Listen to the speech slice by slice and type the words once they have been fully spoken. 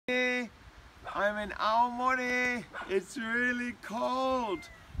I'm in Aomori. It's really cold.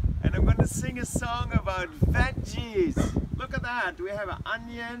 And I'm going to sing a song about veggies. Look at that. We have an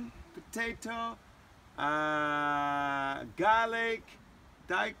onion, potato, garlic,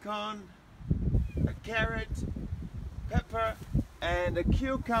 daikon, a carrot, pepper, and a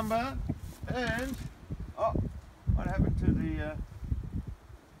cucumber. And, oh, what happened to the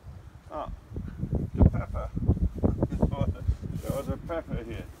pepper? There was a pepper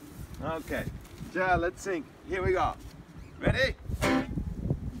here. Okay, so let's sing. Here we go. Ready?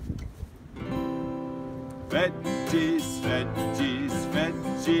 Veggies, veggies,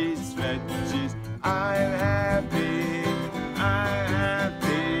 veggies, veggies. I'm happy, I'm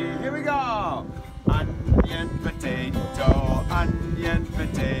happy. Here we go. Onion, potato, onion,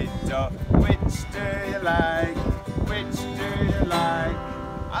 potato. Which do you like? Which do you like?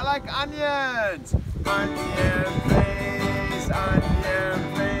 I like onions. Onion, please, onion,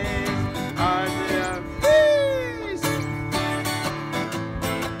 please, onion, please.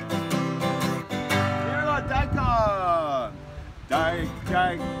 Here we go, daikon.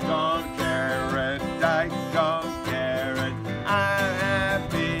 Daikon, carrot, daikon, carrot. I'm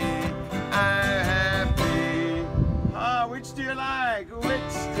happy, I'm happy. Oh, which do you like?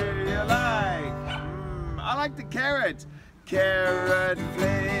 Which do you like? I like the carrot. Carrot,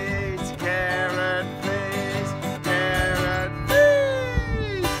 please, carrot, please, carrot,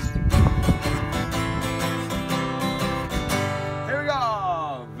 please. Here we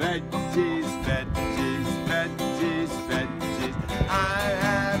go. Veggies, veggies, veggies, veggies. I'm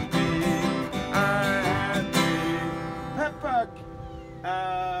happy, I'm happy. Pepper,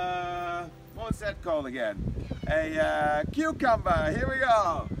 what's that called again? A cucumber. Here we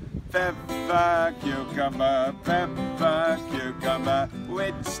go. Pepper, cucumber, pepper, cucumber.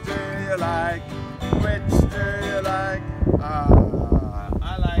 Which do you like? Which do you like?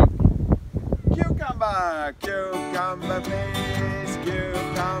 I like cucumber. Cucumber, please.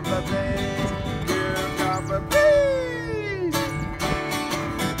 Cucumber, please.